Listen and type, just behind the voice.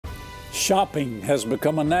Shopping has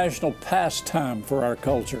become a national pastime for our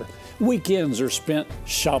culture. Weekends are spent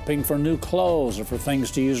shopping for new clothes or for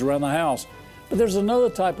things to use around the house. But there's another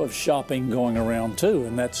type of shopping going around too,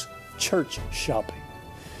 and that's church shopping.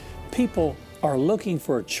 People are looking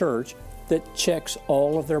for a church that checks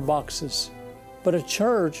all of their boxes. But a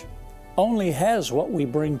church only has what we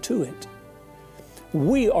bring to it.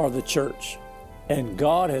 We are the church, and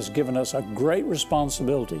God has given us a great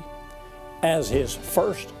responsibility as His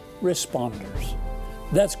first responders.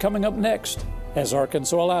 That's coming up next as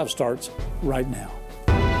Arkansas Live starts right now.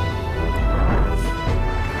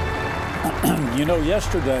 You know,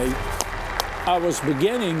 yesterday I was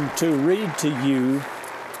beginning to read to you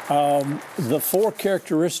the 4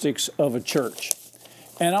 characteristics of a church.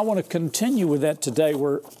 And I want to continue with that today,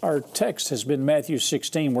 where our text has been Matthew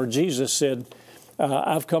 16, where Jesus said,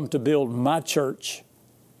 I've come to build my church.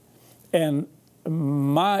 And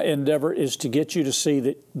my endeavor is to get you to see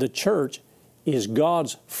that the church is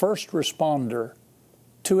God's first responder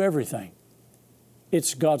to everything.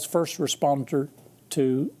 It's God's first responder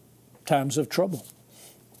to times of trouble.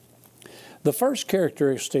 The first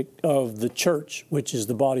characteristic of the church, which is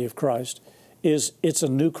the body of Christ, is it's a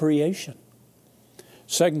new creation.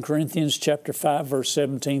 2 Corinthians chapter 5, verse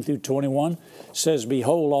 17 through 21 says,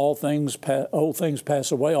 Behold, old things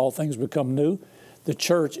pass away, all things become new. The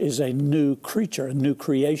church is a new creature, a new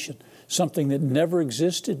creation, something that never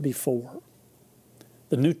existed before.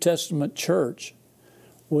 The New Testament church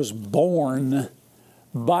was born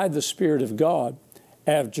by the Spirit of God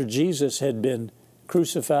after Jesus had been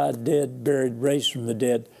crucified, dead, buried, raised from the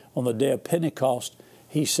dead. On the day of Pentecost,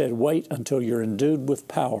 He said, wait until you're endued with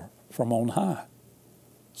power from on high.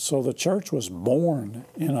 So the church was born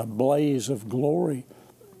in a blaze of glory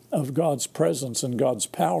of God's presence and God's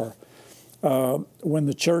power. When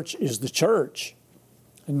the church is the church,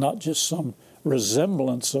 and not just some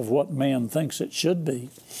resemblance of what man thinks it should be,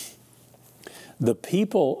 the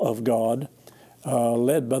people of God,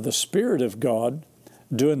 led by the Spirit of God,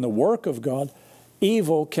 doing the work of God,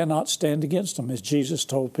 evil cannot stand against them. As Jesus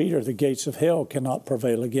told Peter, the gates of hell cannot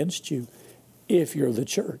prevail against you if you're the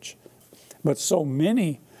church. But so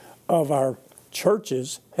many of our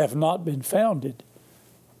churches have not been founded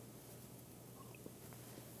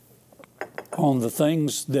on the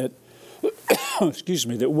things that,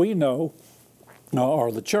 that we know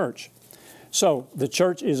are the church. So the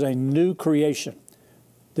church is a new creation.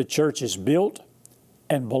 The church is built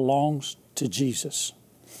and belongs to Jesus.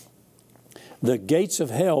 The gates of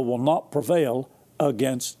hell will not prevail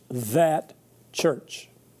against that church.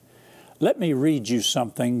 Let me read you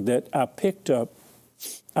something that I picked up.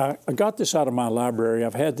 I got this out of my library.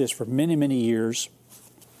 I've had this for many, many years.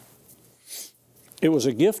 It was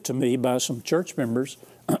a gift to me by some church members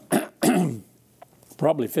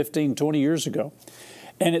probably 15, 20 years ago.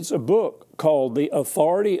 And it's a book called The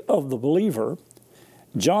Authority of the Believer.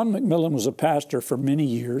 John McMillan was a pastor for many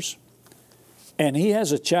years, and he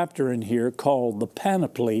has a chapter in here called The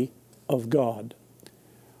Panoply of God,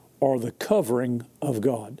 or The Covering of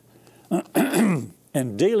God.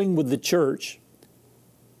 And dealing with the church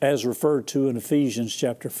as referred to in Ephesians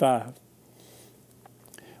chapter 5.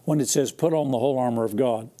 When it says, put on the whole armor of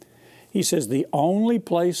God, he says the only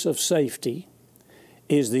place of safety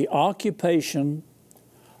is the occupation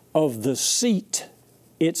of the seat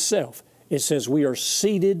itself. It says we are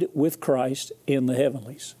seated with Christ in the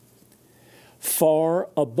heavenlies, far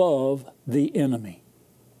above the enemy.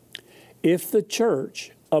 If the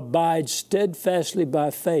church abides steadfastly by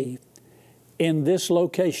faith in this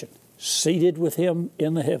location, seated with Him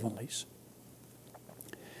in the heavenlies,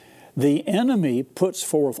 the enemy puts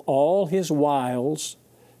forth all his wiles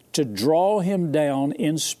to draw him down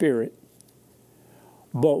in spirit.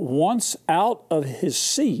 But once out of his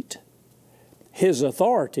seat, his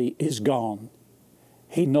authority is gone.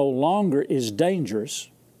 He no longer is dangerous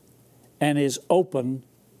and is open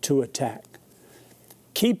to attack.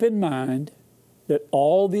 Keep in mind that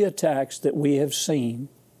all the attacks that we have seen,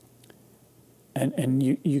 and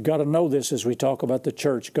you got to know this as we talk about the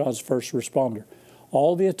church, God's first responder.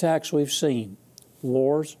 All the attacks we've seen,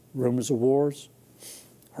 wars, rumors of wars,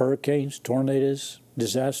 hurricanes, tornadoes,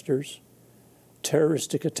 disasters,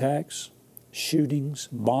 terroristic attacks, shootings,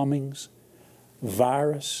 bombings,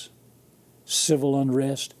 virus, civil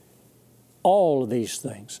unrest, all of these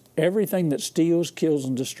things, everything that steals, kills,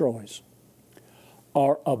 and destroys,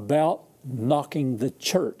 are about knocking the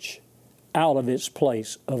church out of its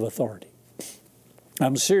place of authority.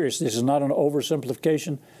 I'm serious. This is not an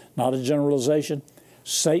oversimplification, not a generalization.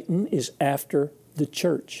 Satan is after the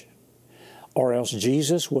church, or else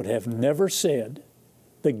Jesus would have never said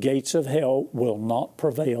the gates of hell will not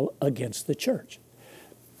prevail against the church.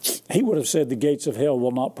 He would have said the gates of hell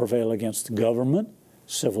will not prevail against the government,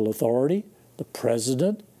 civil authority, the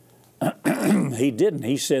president. He didn't.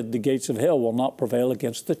 He said the gates of hell will not prevail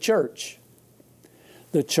against the church.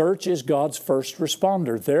 The church is God's first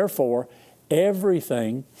responder. Therefore,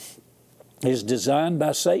 everything is designed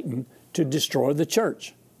by Satan to destroy the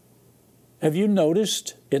church. Have you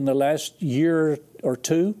noticed in the last year or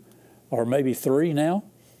two, or maybe 3 now,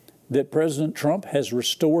 that President Trump has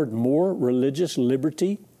restored more religious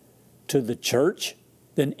liberty to the church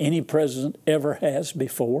than any president ever has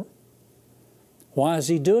before? Why is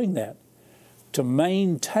he doing that? To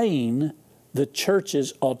maintain the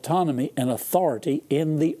church's autonomy and authority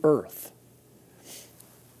in the earth.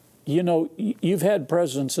 You know, you've had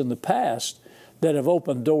presidents in the past that have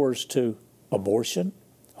opened doors to abortion,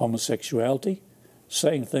 homosexuality,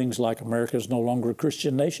 saying things like America is no longer a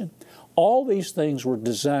Christian nation. All these things were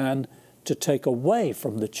designed to take away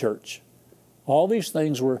from the church. All these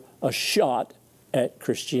things were a shot at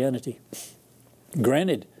Christianity.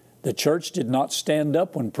 Granted, the church did not stand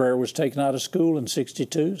up when prayer was taken out of school in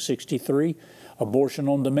 62, 63, abortion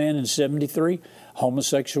on demand in 73,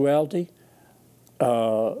 homosexuality,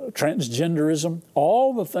 transgenderism,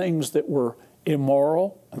 all the things that were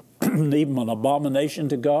immoral, even an abomination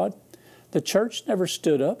to God. The church never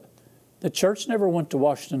stood up. The church never went to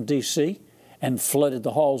Washington, D.C. and flooded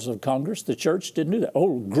the halls of Congress. The church didn't do that.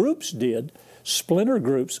 Oh, groups did, splinter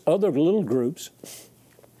groups, other little groups.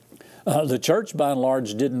 The church, by and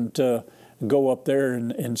large, didn't go up there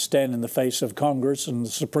and stand in the face of Congress and the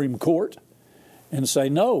Supreme Court and say,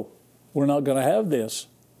 no, we're not going to have this.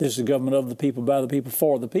 This is the government of the people, by the people,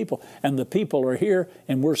 for the people. And the people are here,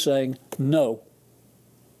 and we're saying no.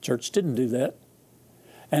 Church didn't do that.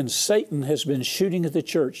 And Satan has been shooting at the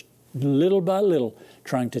church little by little,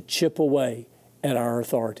 trying to chip away at our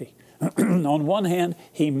authority. On one hand,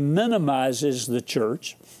 he minimizes the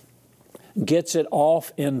church, gets it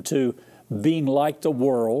off into being like the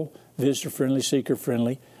world, visitor-friendly,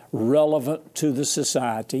 seeker-friendly, relevant to the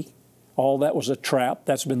society. All that was a trap.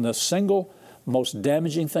 That's been the single most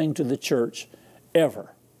damaging thing to the church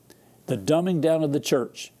ever. The dumbing down of the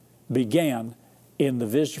church began in the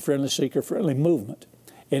visitor-friendly, seeker-friendly movement.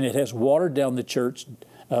 And it has watered down the church,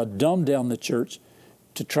 dumbed down the church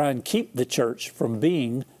to try and keep the church from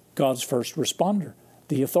being God's first responder,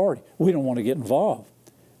 the authority. We don't want to get involved.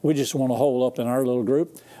 We just want to hole up in our little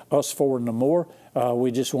group, us 4 and no more.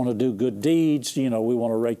 We just want to do good deeds. You know, we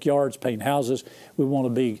want to rake yards, paint houses. We want to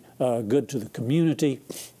be good to the community.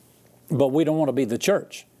 But we don't want to be the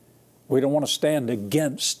church. We don't want to stand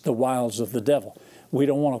against the wiles of the devil. We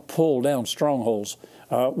don't want to pull down strongholds.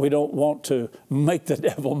 We don't want to make the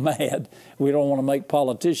devil mad. We don't want to make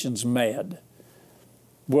politicians mad.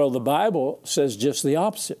 Well, the Bible says just the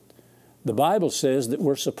opposite. The Bible says that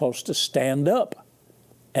we're supposed to stand up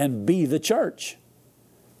and be the church.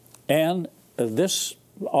 And this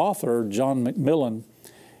author, John McMillan,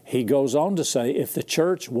 he goes on to say, if the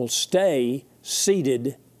church will stay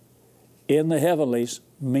seated in the heavenlies,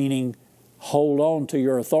 meaning hold on to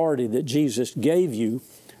your authority that Jesus gave you.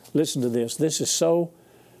 Listen to this. This is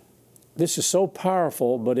so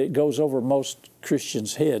powerful, but it goes over most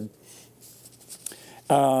Christians' head.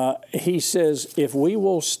 He says, if we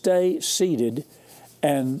will stay seated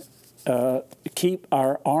and keep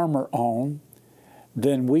our armor on,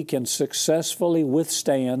 then we can successfully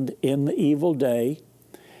withstand in the evil day,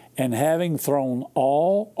 and having overthrown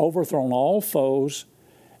all foes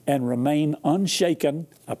and remain unshaken.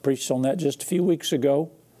 I preached on that just a few weeks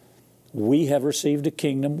ago. We have received a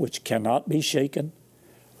kingdom which cannot be shaken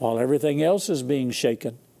while everything else is being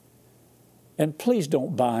shaken. And please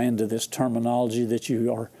don't buy into this terminology that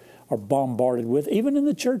you are bombarded with, even in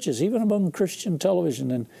the churches, even among Christian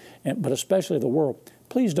television, but especially the world.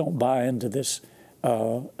 Please don't buy into this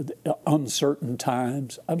uncertain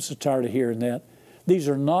times. I'm so tired of hearing that. These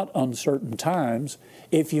are not uncertain times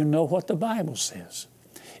if you know what the Bible says.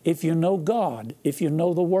 If you know God, if you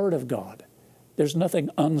know the Word of God. There's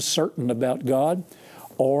nothing uncertain about God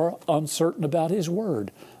or uncertain about His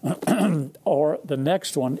Word. Or the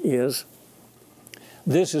next one is,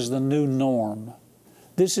 this is the new norm.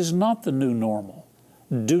 This is not the new normal.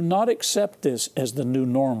 Do not accept this as the new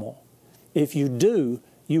normal. If you do,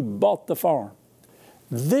 you bought the farm.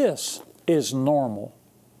 This is normal.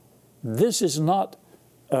 This is not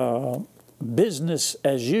business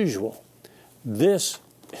as usual. This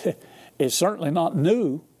is certainly not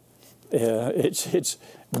new. It's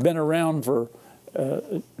been around for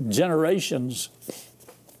generations,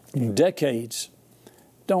 decades.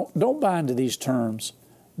 Don't buy into these terms.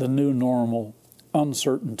 The new normal,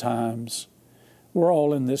 uncertain times. We're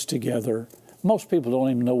all in this together. Most people don't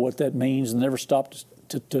even know what that means and never stop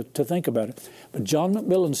to think about it. But John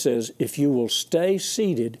McMillan says, if you will stay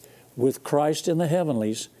seated with Christ in the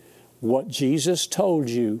heavenlies, what Jesus told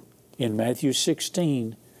you in Matthew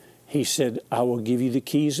 16, he said, I will give you the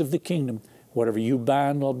keys of the kingdom. Whatever you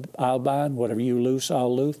bind, I'll bind. Whatever you loose,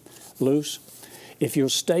 I'll loose. If you'll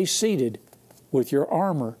stay seated with your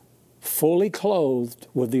armor, fully clothed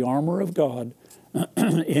with the armor of God,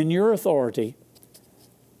 in your authority,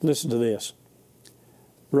 listen to this,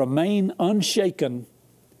 remain unshaken.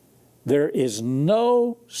 There is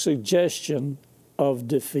no suggestion of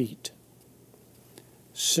defeat.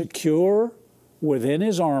 Secure within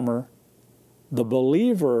his armor, the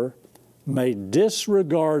believer may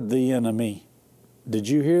disregard the enemy. Did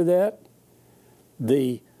you hear that?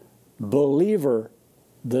 The believer,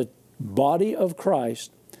 the body of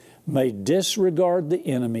Christ, may disregard the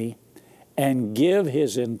enemy and give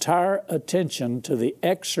his entire attention to the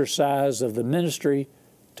exercise of the ministry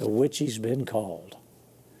to which he's been called.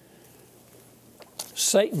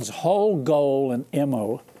 Satan's whole goal and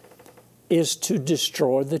MO is to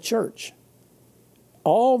destroy the church.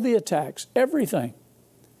 All the attacks, everything,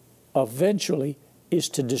 eventually is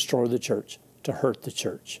to destroy the church, to hurt the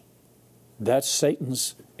church. That's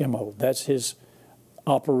Satan's MO. That's his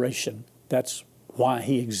operation. That's why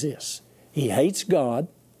he exists. He hates God.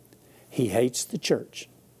 He hates the church.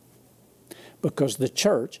 Because the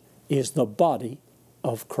church is the body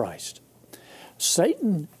of Christ.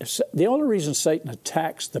 Satan, the only reason Satan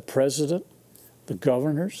attacks the president, the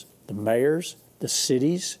governors, the mayors, the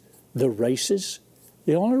cities, the races,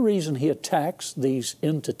 the only reason he attacks these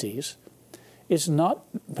entities is not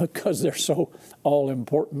because they're so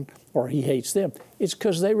all-important or he hates them. It's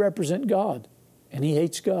because they represent God, and he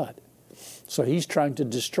hates God. So he's trying to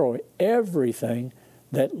destroy everything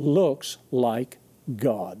that looks like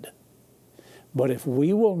God. But if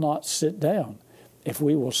we will not sit down, if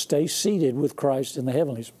we will stay seated with Christ in the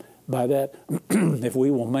heavenlies, by that, if we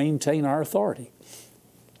will maintain our authority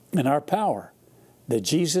and our power that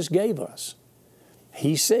Jesus gave us,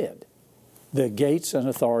 he said, the gates and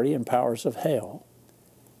authority and powers of hell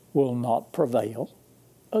will not prevail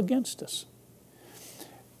against us.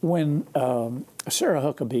 When Sarah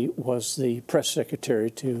Huckabee was the press secretary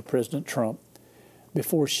to President Trump,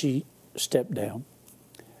 before she stepped down,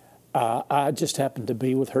 I just happened to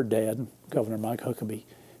be with her dad, Governor Mike Huckabee,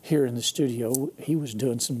 here in the studio. He was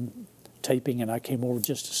doing some taping, and I came over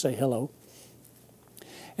just to say hello.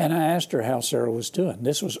 And I asked her how Sarah was doing.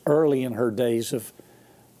 This was early in her days of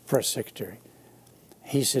press secretary.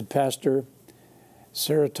 He said, Pastor,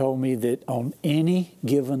 Sarah told me that on any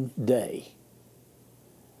given day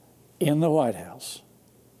in the White House,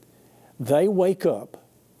 they wake up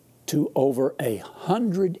to over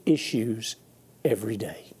 100 issues every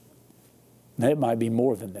day. Now, it might be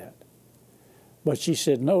more than that. But she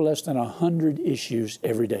said no less than 100 issues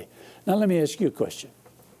every day. Now, let me ask you a question.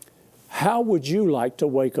 How would you like to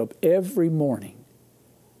wake up every morning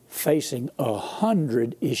facing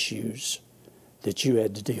 100 issues that you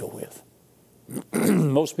had to deal with?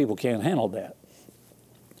 Most people can't handle that.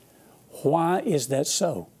 Why is that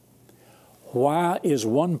so? Why is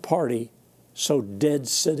one party so dead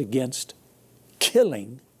set against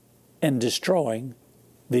killing and destroying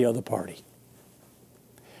the other party?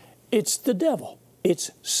 It's the devil.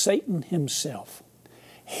 It's Satan himself.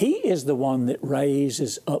 He is the one that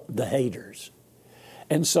raises up the haters.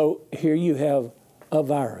 And so here you have a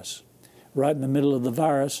virus. Right in the middle of the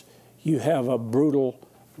virus, you have a brutal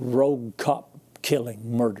rogue cop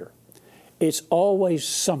killing, murder. It's always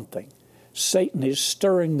something. Satan is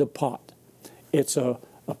stirring the pot. It's a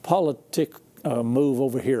politic move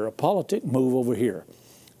over here, a politic move over here.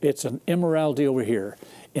 It's an immorality over here,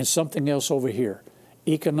 and something else over here.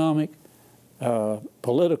 Economic,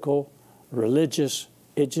 political, religious.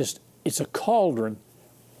 It's a cauldron.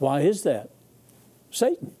 Why is that?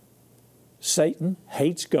 Satan. Satan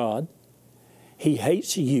hates God. He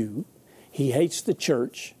hates you. He hates the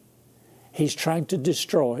church. He's trying to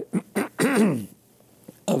destroy.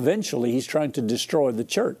 Eventually, he's trying to destroy the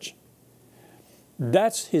church.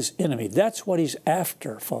 That's his enemy. That's what he's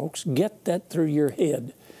after, folks. Get that through your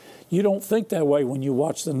head. You don't think that way when you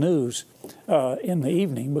watch the news in the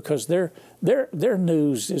evening, because their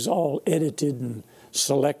news is all edited and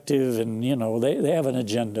selective, and they have an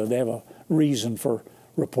agenda. They have a reason for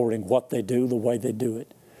reporting what they do, the way they do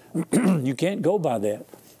it. You can't go by that.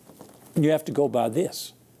 You have to go by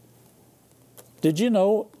this. Did you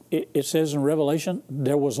know it says in Revelation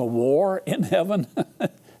there was a war in heaven?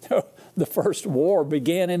 The first war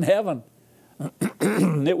began in heaven.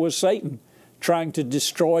 It was Satan trying to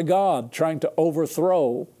destroy God, trying to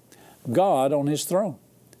overthrow God on his throne.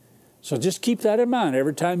 So just keep that in mind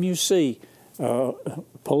every time you see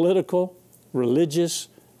political, religious,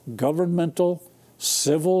 governmental,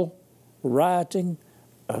 civil, rioting,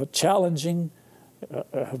 challenging.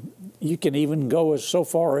 You can even go as so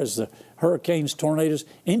far as the hurricanes, tornadoes.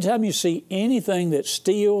 Anytime you see anything that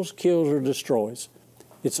steals, kills, or destroys,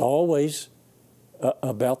 it's always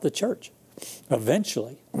about the church.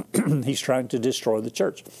 Eventually, he's trying to destroy the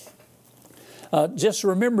church. Just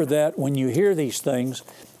remember that when you hear these things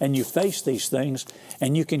and you face these things,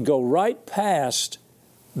 and you can go right past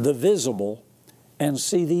the visible and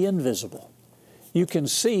see the invisible. You can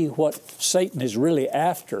see what Satan is really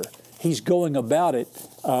after. He's going about it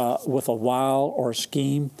with a wile or a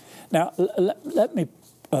scheme. Now, let me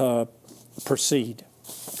proceed.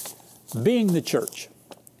 Being the church,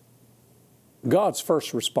 God's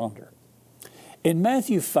first responder. In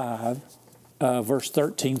Matthew 5, verse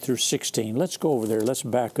 13 through 16, let's go over there. Let's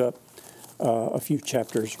back up a few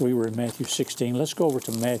chapters. We were in Matthew 16. Let's go over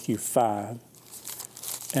to Matthew 5,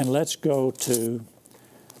 and let's go to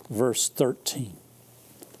verse 13.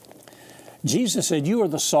 Jesus said, "You are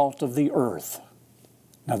the salt of the earth."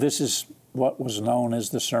 Now, this is what was known as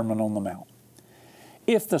the Sermon on the Mount.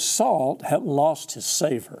 "If the salt have lost his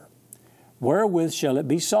savor, wherewith shall it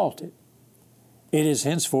be salted? It is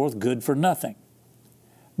henceforth good for nothing,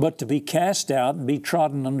 but to be cast out and be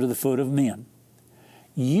trodden under the foot of men.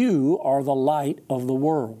 You are the light of the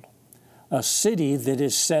world. A city that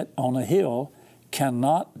is set on a hill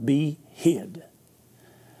cannot be hid.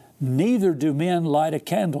 Neither do men light a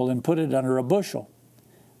candle and put it under a bushel,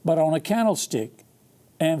 but on a candlestick,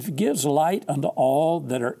 and gives light unto all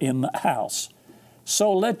that are in the house.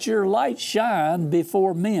 So let your light shine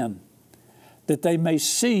before men, that they may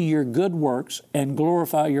see your good works and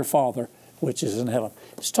glorify your Father which is in heaven."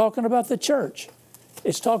 It's talking about the church.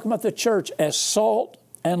 It's talking about the church as salt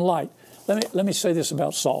and light. Let me say this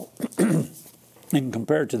about salt and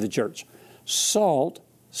compare it to the church. Salt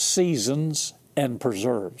seasons and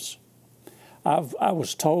preserves. I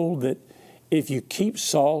was told that if you keep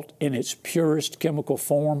salt in its purest chemical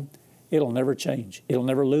form, it'll never change. It'll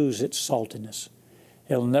never lose its saltiness.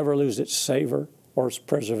 It'll never lose its savor or its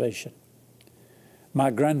preservation. My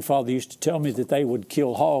grandfather used to tell me that they would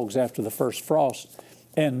kill hogs after the first frost,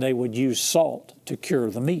 and they would use salt to cure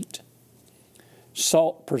the meat.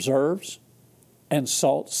 Salt preserves, and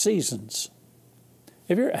salt seasons.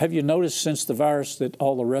 Have you noticed since the virus that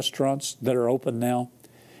all the restaurants that are open now,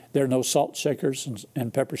 there are no salt shakers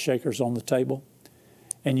and pepper shakers on the table?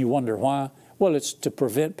 And you wonder why? Well, it's to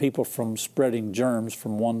prevent people from spreading germs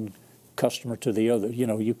from one customer to the other. You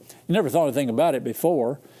know, you never thought anything about it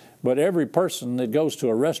before, but every person that goes to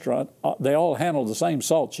a restaurant, they all handle the same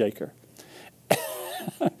salt shaker.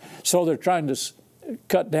 So they're trying to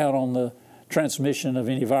cut down on the transmission of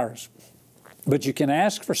any virus. But you can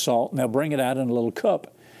ask for salt, and they'll bring it out in a little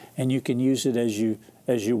cup, and you can use it as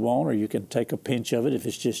you want, or you can take a pinch of it if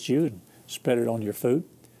it's just you and spread it on your food.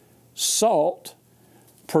 Salt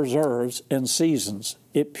preserves and seasons.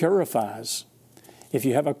 It purifies. If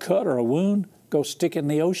you have a cut or a wound, go stick it in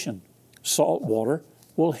the ocean. Salt water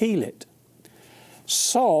will heal it.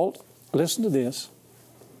 Salt, listen to this,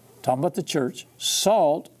 talking about the church,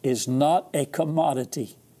 salt is not a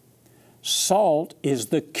commodity. Salt is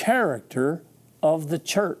the character of the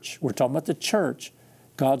church. We're talking about the church,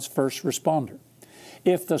 God's first responder.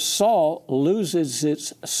 If the salt loses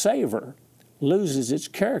its savor, loses its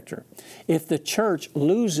character, if the church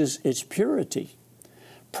loses its purity,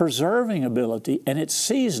 preserving ability, and its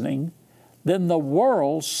seasoning, then the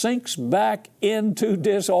world sinks back into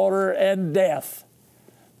disorder and death.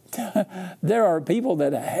 There are people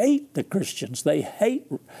that hate the Christians. They hate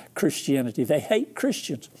Christianity. They hate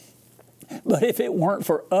Christians. But if it weren't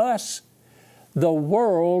for us, the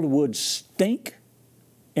world would stink,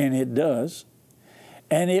 and it does,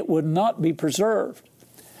 and it would not be preserved.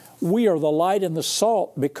 We are the light and the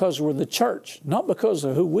salt because we're the church, not because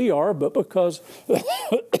of who we are, but because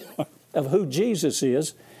of who Jesus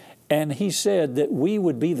is. And He said that we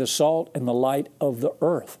would be the salt and the light of the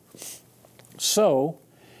earth. So,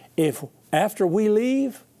 if after we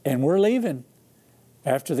leave, and we're leaving,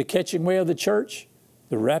 after the catching away of the church,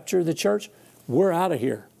 the rapture of the church, we're out of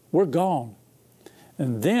here. We're gone.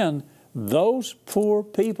 And then those poor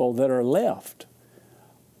people that are left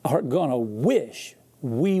are going to wish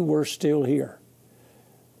we were still here.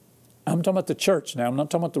 I'm talking about the church now. I'm not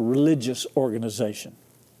talking about the religious organization.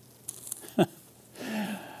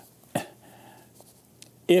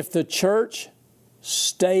 If the church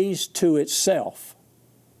stays to itself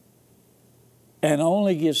and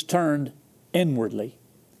only gets turned inwardly,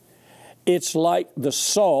 it's like the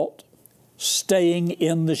salt staying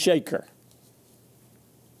in the shaker.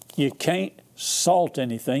 You can't salt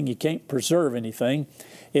anything, you can't preserve anything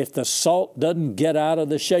if the salt doesn't get out of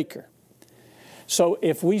the shaker. So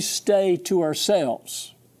if we stay to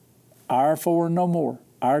ourselves, our four and no more,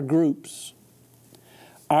 our groups,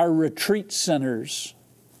 our retreat centers,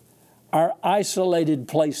 our isolated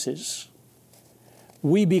places,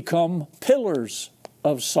 we become pillars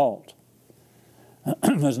of salt.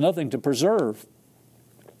 There's nothing to preserve.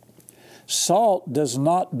 Salt does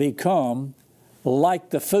not become like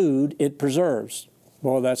the food it preserves.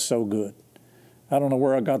 Boy, that's so good. I don't know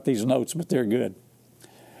where I got these notes, but they're good.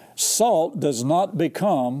 Salt does not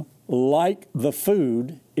become like the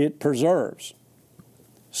food it preserves.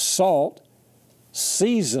 Salt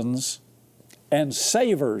seasons and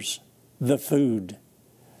savors the food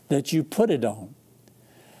that you put it on.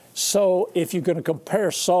 So if you're going to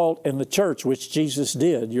compare salt and the church, which Jesus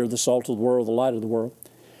did, you're the salt of the world, the light of the world,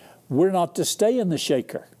 we're not to stay in the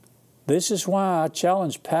shaker. This is why I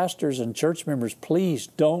challenge pastors and church members, please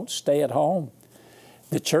don't stay at home.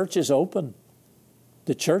 The church is open.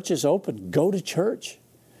 The church is open. Go to church.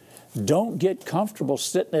 Don't get comfortable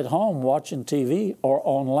sitting at home watching TV or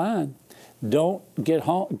online. Don't get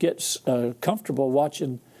comfortable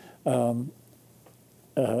watching live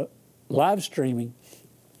streaming,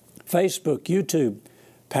 Facebook, YouTube.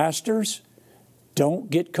 Pastors, don't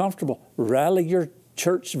get comfortable. Rally your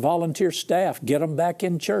church volunteer staff. Get them back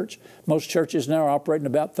in church. Most churches now are operating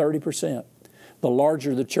about 30%. The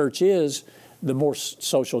larger the church is, the more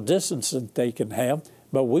social distancing they can have.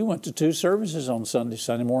 But we went to 2 services on Sunday.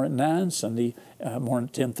 Sunday morning at 9, Sunday morning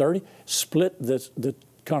at 10:30. Split the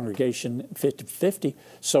congregation 50-50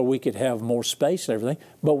 so we could have more space and everything.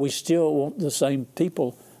 But we still want the same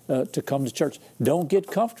people to come to church. Don't get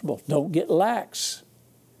comfortable. Don't get lax.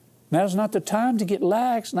 Now's not the time to get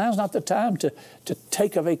lax. Now's not the time to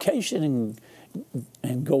take a vacation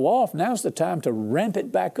and go off. Now's the time to ramp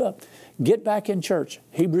it back up. Get back in church.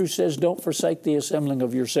 Hebrews says, don't forsake the assembling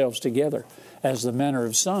of yourselves together, as the manner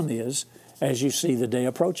of some is, as you see the day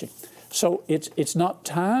approaching. So it's not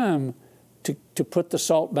time to put the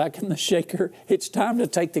salt back in the shaker. It's time to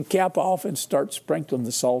take the cap off and start sprinkling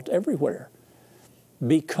the salt everywhere.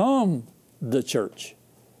 Become the church.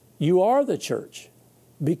 You are the church.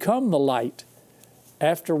 Become the light.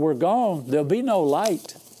 After we're gone, there'll be no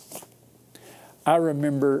light. I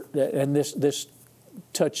remember, and this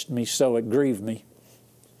touched me so, it grieved me.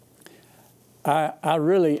 I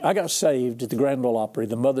got saved at the Grand Ole Opry,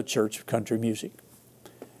 the mother church of country music.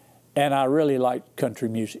 And I really liked country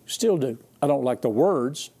music, still do. I don't like the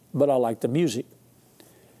words, but I like the music.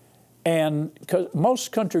 And because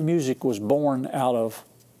most country music was born out of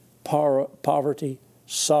poverty,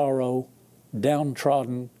 sorrow,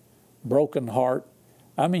 downtrodden, broken heart.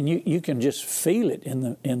 I mean, you can just feel it in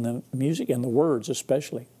the music and the words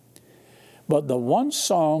especially. But the one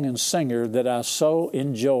song and singer that I so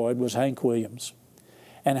enjoyed was Hank Williams.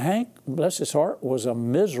 And Hank, bless his heart, was a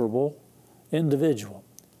miserable individual.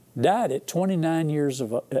 Died at 29 years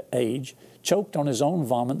of age, choked on his own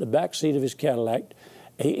vomit in the back seat of his Cadillac.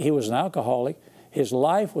 He was an alcoholic. His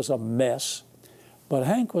life was a mess. But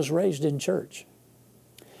Hank was raised in church.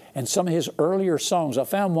 And some of his earlier songs, I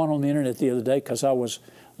found one on the internet the other day because I was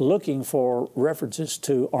looking for references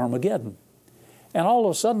to Armageddon. And all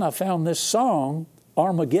of a sudden I found this song,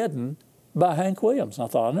 Armageddon, by Hank Williams. I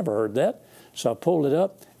thought, I never heard that. So I pulled it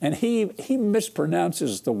up, and he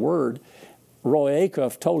mispronounces the word. Roy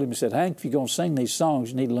Acuff told him, he said, Hank, if you're going to sing these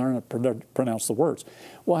songs, you need to learn to pronounce the words.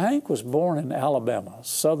 Well, Hank was born in Alabama, a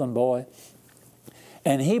southern boy,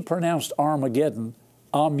 and he pronounced Armageddon,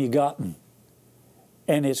 Armageddon.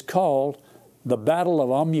 And it's called The Battle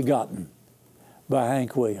of Armageddon by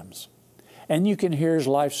Hank Williams. And you can hear his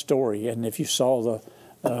life story. And if you saw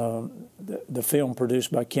the film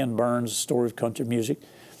produced by Ken Burns, The Story of Country Music,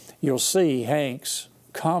 you'll see Hank's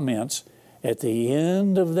comments at the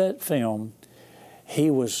end of that film. He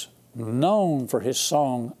was known for his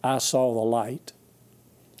song, I Saw the Light.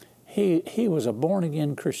 He was a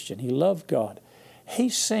born-again Christian. He loved God. He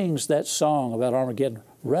sings that song about Armageddon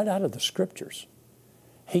right out of the Scriptures.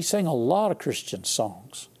 He sang a lot of Christian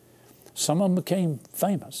songs. Some of them became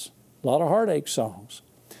famous, a lot of heartache songs.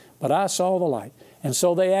 But I saw the light. And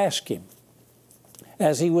so they asked him,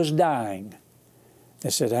 as he was dying,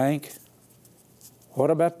 they said, Hank, what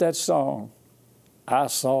about that song, I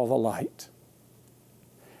Saw the Light?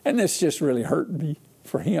 And this just really hurt me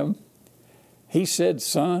for him. He said,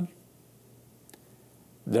 son,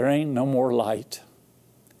 there ain't no more light.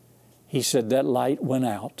 He said, that light went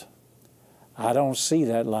out. I don't see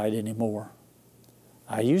that light anymore.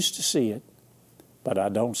 I used to see it, but I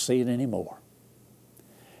don't see it anymore.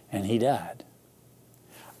 And he died.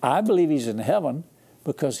 I believe he's in heaven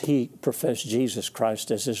because he professed Jesus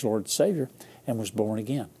Christ as his Lord and Savior and was born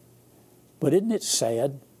again. But isn't it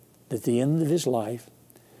sad that at the end of his life,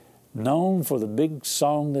 known for the big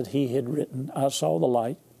song that he had written, I Saw the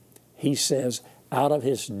Light, he says, out of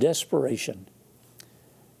his desperation,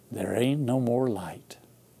 there ain't no more light.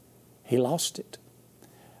 He lost it.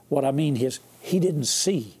 What I mean is, he didn't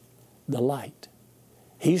see the light.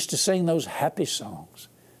 He used to sing those happy songs.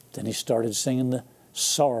 Then he started singing the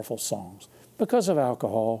sorrowful songs because of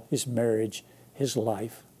alcohol, his marriage, his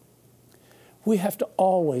life. We have to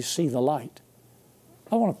always see the light.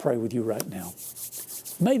 I want to pray with you right now.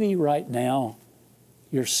 Maybe right now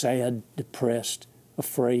you're sad, depressed,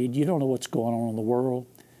 afraid. You don't know what's going on in the world.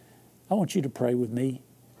 I want you to pray with me.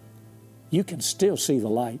 You can still see the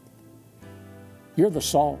light. You're the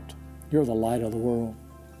salt. You're the light of the world.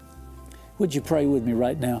 Would you pray with me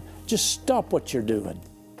right now? Just stop what you're doing.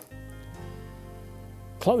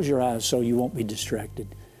 Close your eyes so you won't be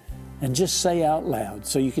distracted. And just say out loud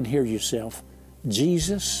so you can hear yourself,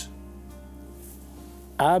 Jesus,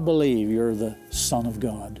 I believe you're the Son of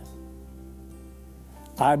God.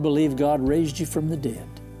 I believe God raised you from the dead.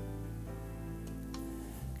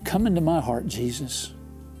 Come into my heart, Jesus.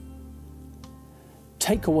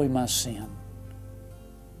 Take away my sin.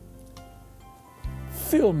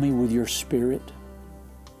 Fill me with your Spirit.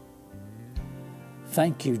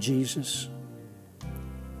 Thank you, Jesus.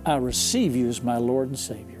 I receive you as my Lord and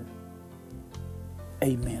Savior.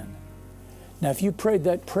 Amen. Now, if you prayed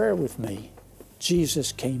that prayer with me,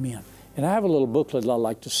 Jesus came in. And I have a little booklet I'd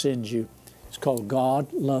like to send you. It's called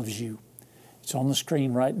God Loves You. It's on the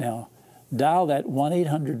screen right now. Dial that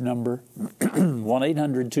 1-800 number,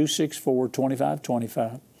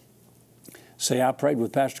 1-800-264-2525. Say, I prayed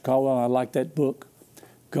with Pastor Caldwell and I like that book.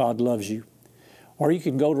 God Loves You. Or you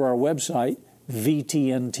can go to our website,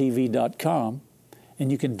 vtntv.com,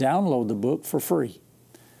 and you can download the book for free.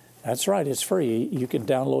 That's right, it's free. You can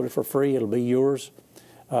download it for free. It'll be yours.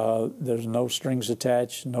 There's no strings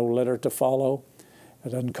attached, no letter to follow.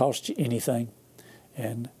 It doesn't cost you anything.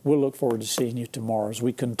 And we'll look forward to seeing you tomorrow as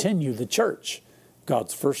we continue the church,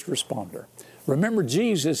 God's first responder. Remember,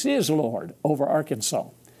 Jesus is Lord over Arkansas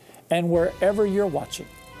and wherever you're watching,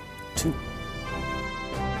 too.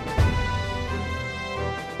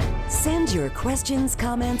 Send your questions,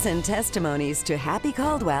 comments, and testimonies to Happy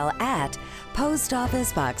Caldwell at Post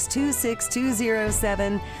Office Box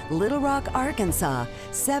 26207, Little Rock, Arkansas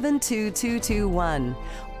 72221,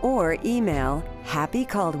 or email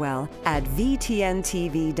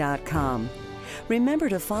happycaldwell@vtntv.com. Remember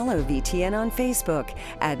to follow VTN on Facebook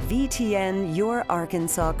at VTN Your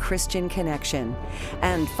Arkansas Christian Connection,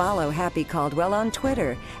 and follow Happy Caldwell on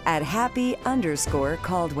Twitter at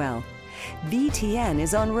Happy_Caldwell. VTN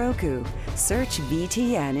is on Roku. Search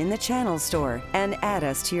VTN in the channel store and add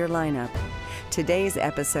us to your lineup. Today's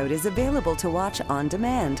episode is available to watch on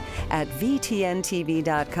demand at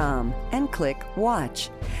vtntv.com and click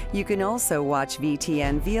Watch. You can also watch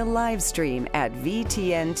VTN via live stream at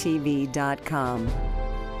vtntv.com.